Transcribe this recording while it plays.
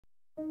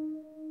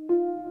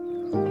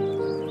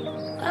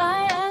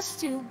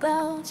asked you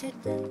about it.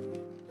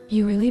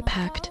 You really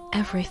packed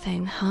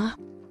everything, huh?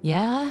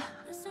 Yeah,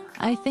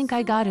 I think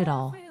I got it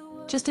all.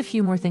 Just a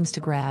few more things to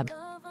grab.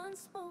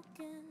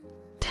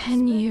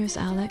 10 years,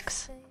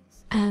 Alex.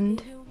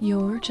 And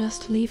you're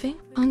just leaving?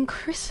 On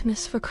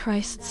Christmas, for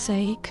Christ's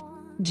sake.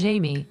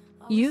 Jamie,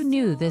 you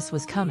knew this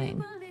was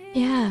coming.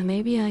 Yeah,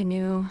 maybe I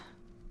knew.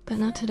 But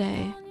not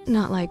today.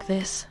 Not like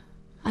this.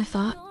 I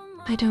thought,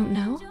 I don't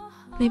know.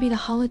 Maybe the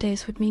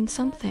holidays would mean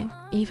something,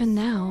 even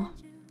now.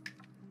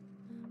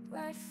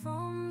 Right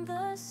from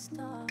the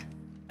start.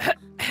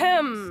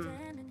 Ahem.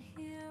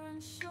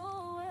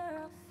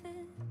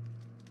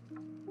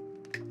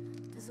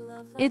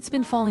 It's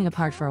been falling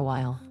apart for a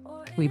while.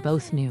 We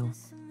both knew.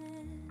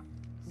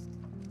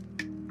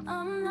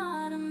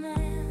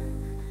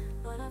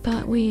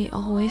 But we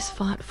always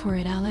fought for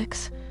it,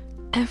 Alex.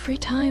 Every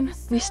time,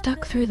 we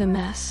stuck through the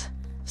mess.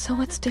 So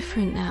what's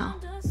different now?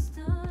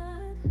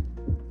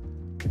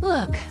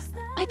 Look,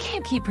 I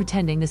can't keep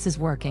pretending this is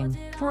working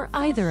for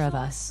either of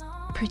us.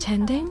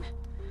 Pretending?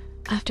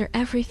 After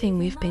everything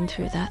we've been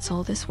through, that's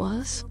all this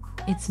was?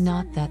 It's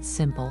not that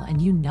simple,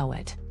 and you know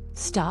it.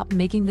 Stop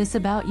making this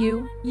about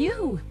you.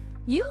 You!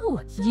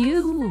 You're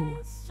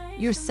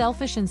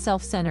selfish and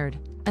self-centered,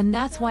 and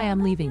that's why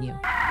I'm leaving you.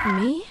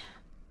 Me?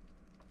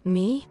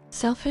 Me?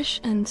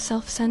 Selfish and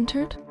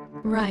self-centered?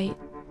 Right.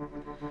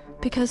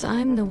 Because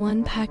I'm the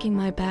one packing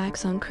my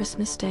bags on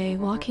Christmas Day,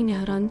 walking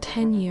out on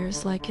 10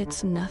 years like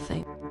it's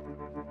nothing.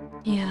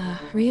 Yeah,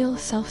 real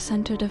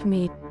self-centered of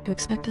me to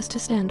expect us to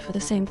stand for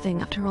the same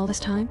thing after all this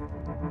time.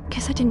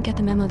 Guess I didn't get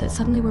the memo that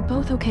suddenly we're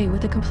both okay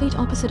with the complete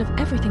opposite of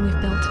everything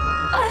we've built.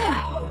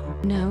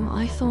 No,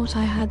 I thought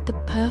I had the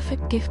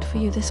perfect gift for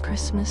you this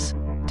Christmas.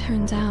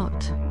 Turns out,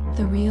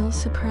 the real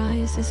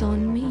surprise is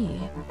on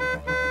me.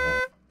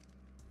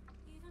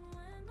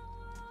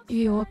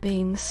 You're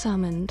being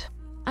summoned.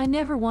 I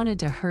never wanted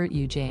to hurt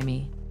you,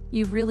 Jamie.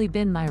 You've really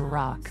been my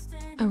rock.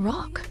 A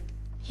rock?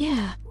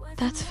 Yeah,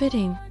 that's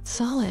fitting.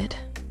 Solid.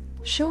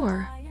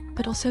 Sure,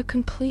 but also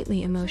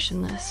completely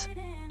emotionless.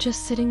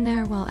 Just sitting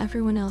there while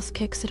everyone else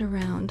kicks it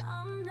around.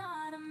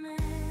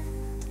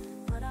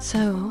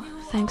 So,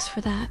 thanks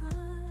for that.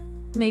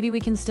 Maybe we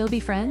can still be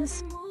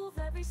friends?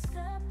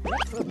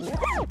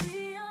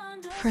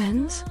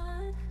 Friends?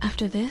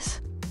 After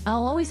this?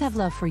 I'll always have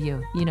love for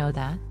you, you know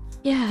that.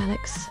 Yeah,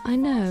 Alex, I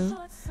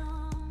know.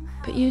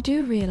 But you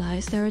do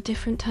realize there are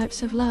different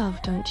types of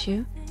love, don't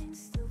you?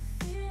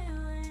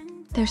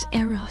 There's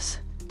Eros,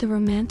 the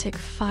romantic,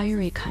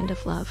 fiery kind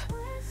of love.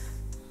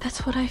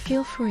 That's what I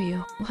feel for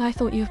you. I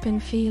thought you've been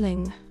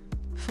feeling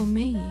for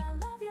me.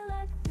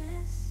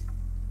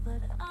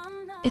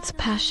 It's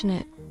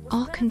passionate,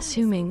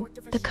 all-consuming,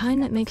 the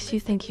kind that makes you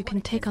think you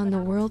can take on the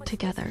world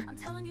together.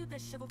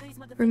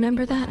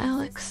 Remember that,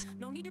 Alex?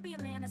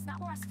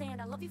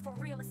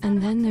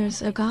 And then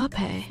there's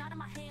agape,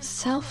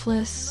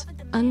 selfless,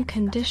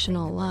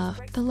 unconditional love,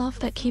 the love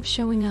that keeps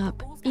showing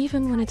up,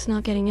 even when it's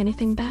not getting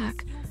anything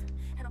back.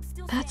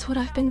 That's what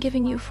I've been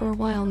giving you for a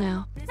while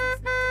now.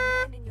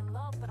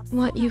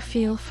 What you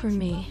feel for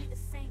me.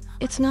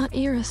 It's not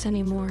Eros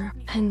anymore,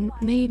 and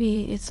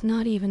maybe it's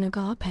not even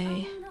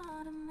agape.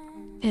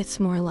 It's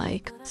more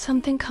like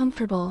something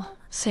comfortable,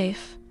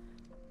 safe.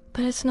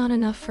 But it's not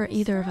enough for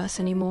either of us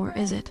anymore,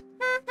 is it?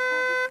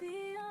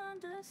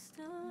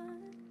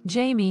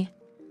 Jamie,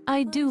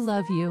 I do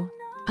love you.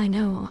 I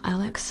know,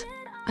 Alex.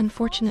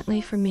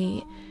 Unfortunately for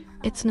me,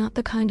 it's not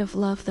the kind of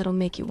love that'll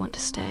make you want to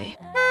stay.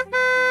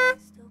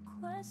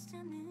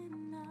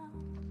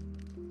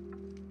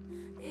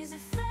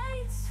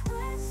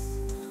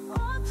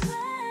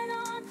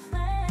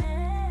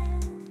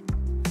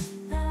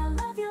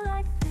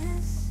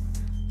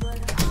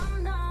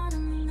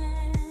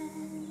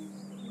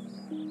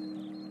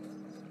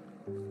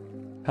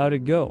 How'd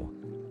it go?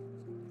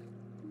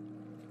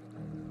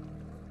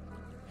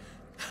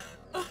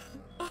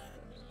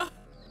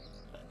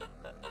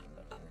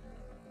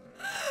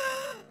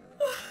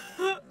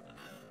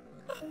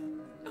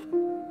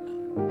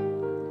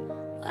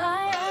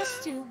 I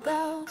asked you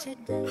about your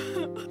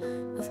day,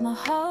 with my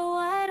heart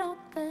wide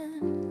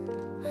open.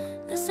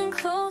 Listen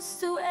close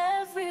to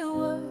every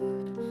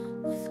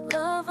word, with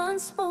love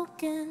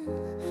unspoken.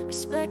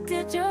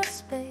 Respected your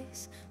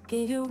space,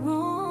 gave you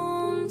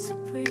room to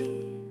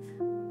breathe.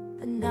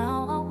 But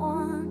now I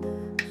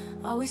wonder,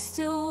 are we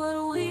still what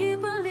we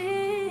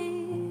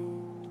believe?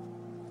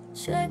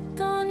 Checked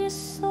on your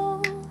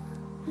soul,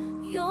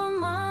 your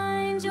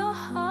mind, your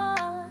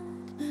heart.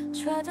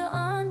 Tried to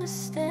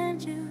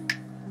understand you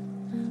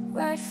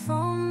right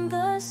from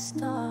the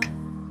start.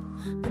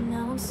 But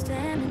now I'm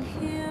standing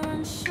here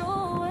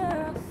unsure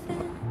where I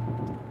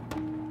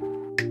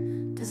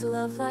fit. Does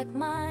love like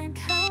mine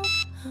count,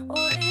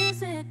 or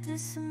is it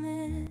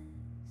dismissed?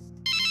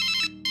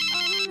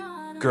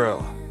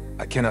 Girl,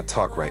 I cannot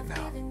talk right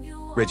now.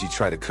 Reggie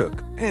tried to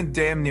cook and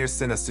damn near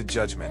sent us to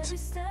judgment.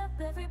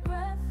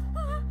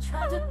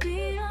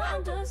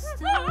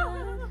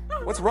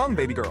 What's wrong,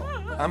 baby girl?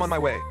 I'm on my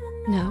way.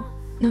 No,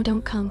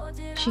 don't come.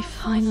 She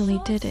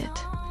finally did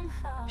it.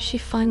 She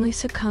finally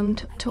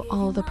succumbed to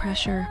all the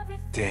pressure.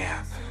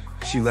 Damn.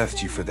 She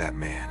left you for that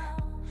man.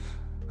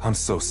 I'm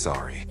so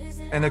sorry.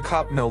 And a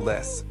cop no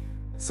less.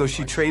 So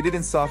she traded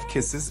in soft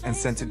kisses and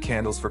scented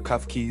candles for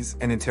cuff keys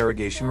and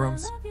interrogation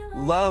rooms?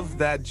 Love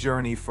that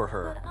journey for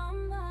her.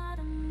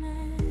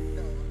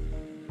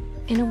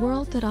 In a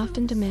world that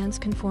often demands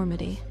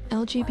conformity,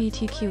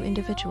 LGBTQ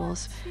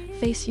individuals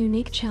face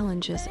unique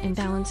challenges in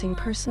balancing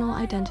personal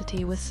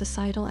identity with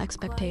societal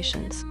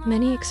expectations.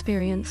 Many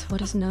experience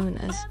what is known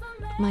as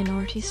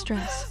minority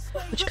stress,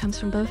 which comes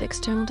from both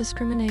external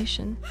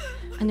discrimination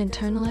and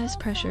internalized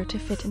pressure to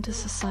fit into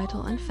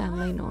societal and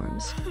family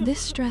norms. This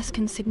stress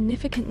can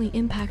significantly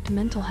impact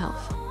mental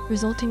health,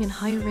 resulting in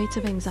higher rates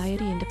of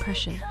anxiety and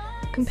depression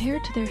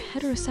compared to their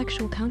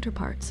heterosexual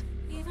counterparts.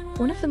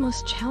 One of the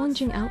most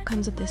challenging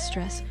outcomes of this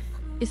stress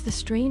is the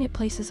strain it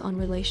places on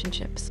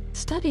relationships.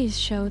 Studies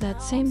show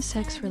that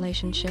same-sex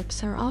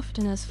relationships are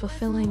often as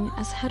fulfilling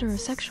as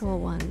heterosexual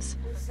ones,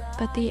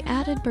 but the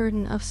added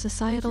burden of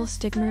societal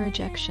stigma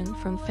rejection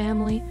from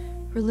family,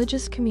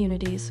 religious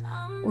communities,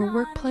 or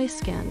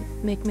workplace can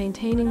make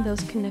maintaining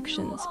those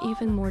connections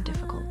even more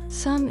difficult.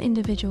 Some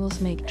individuals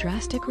make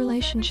drastic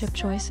relationship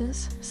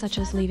choices, such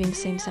as leaving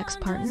same-sex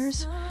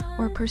partners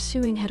or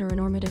pursuing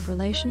heteronormative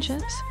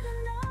relationships,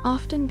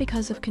 often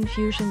because of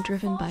confusion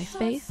driven by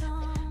faith,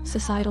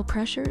 societal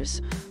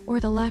pressures, or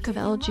the lack of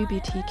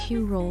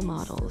LGBTQ role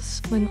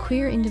models. When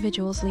queer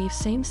individuals leave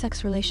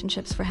same-sex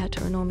relationships for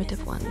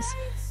heteronormative ones,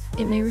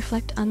 it may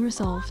reflect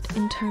unresolved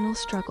internal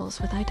struggles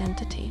with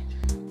identity.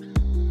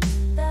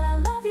 That I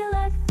love you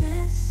like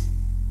this,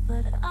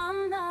 but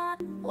I'm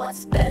not.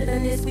 What's better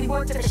than this? We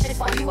worked at the shit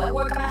while you at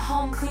work. I'm at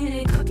home cleaning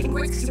and cooking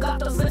bricks. You got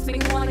those lips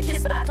make me wanna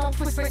kiss, but I don't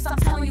twist wrists. I'm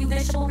telling you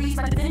this, you'll reach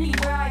my divinity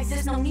where I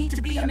exist. No need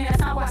to be a man, that's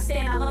not where I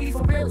stand. I love you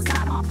for real, it's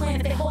not my plan.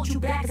 If they hold you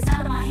back, it's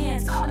out of my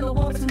hands. Caught in the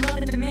war between love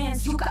and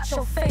demands. You got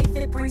your faith,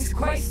 it brings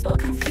grace, but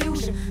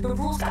confusion. The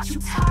rules got you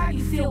tired,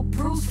 you feel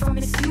bruised from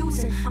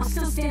misusing. I'm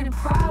still standing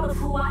proud of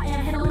who I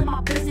am, handling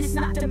my business,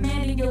 not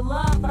demanding your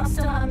love, but I'm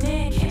still not a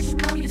man. Can't you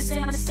know you just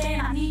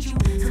understand? I need you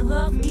to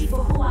love me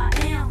for who I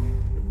am.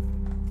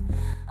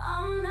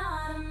 I'm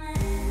not a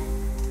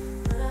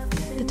man, but I've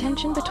given The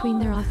tension between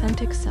their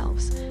authentic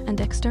selves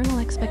and external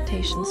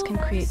expectations can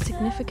create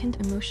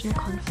significant emotional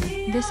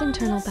conflict. This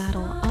internal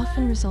battle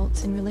often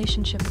results in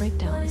relationship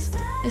breakdowns,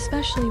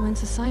 especially when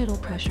societal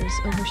pressures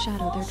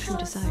overshadow their true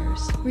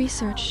desires.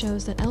 Research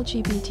shows that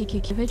LGBTQ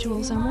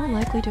individuals are more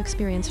likely to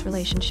experience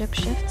relationship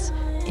shifts,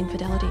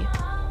 infidelity,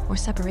 or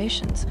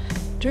separations,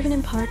 driven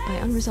in part by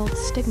unresolved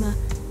stigma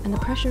and the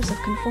pressures of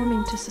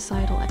conforming to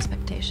societal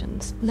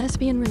expectations.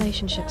 Lesbian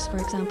relationships, for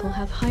example,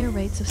 have higher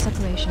rates of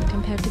separation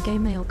compared to gay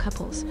male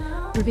couples,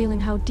 revealing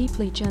how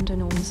deeply gender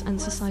norms and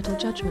societal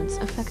judgments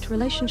affect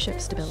relationship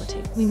stability.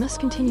 We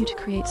must continue to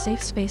create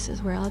safe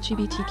spaces where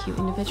LGBTQ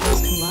individuals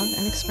can love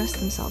and express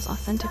themselves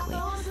authentically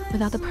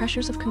without the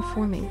pressures of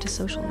conforming to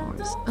social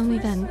norms. Only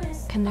then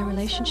can their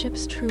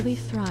relationships truly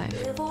thrive.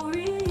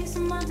 Chivalry's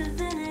my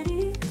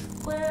divinity,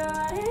 where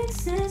I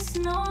exist.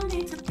 No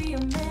need to be a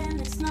man,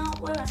 it's not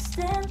where I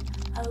stand.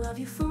 I love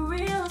you for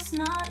real, it's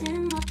not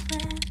in my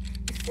plan.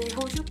 If they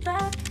hold you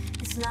back,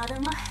 it's not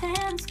in my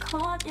hands.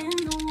 Caught in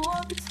the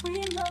war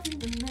between love and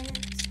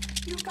demand.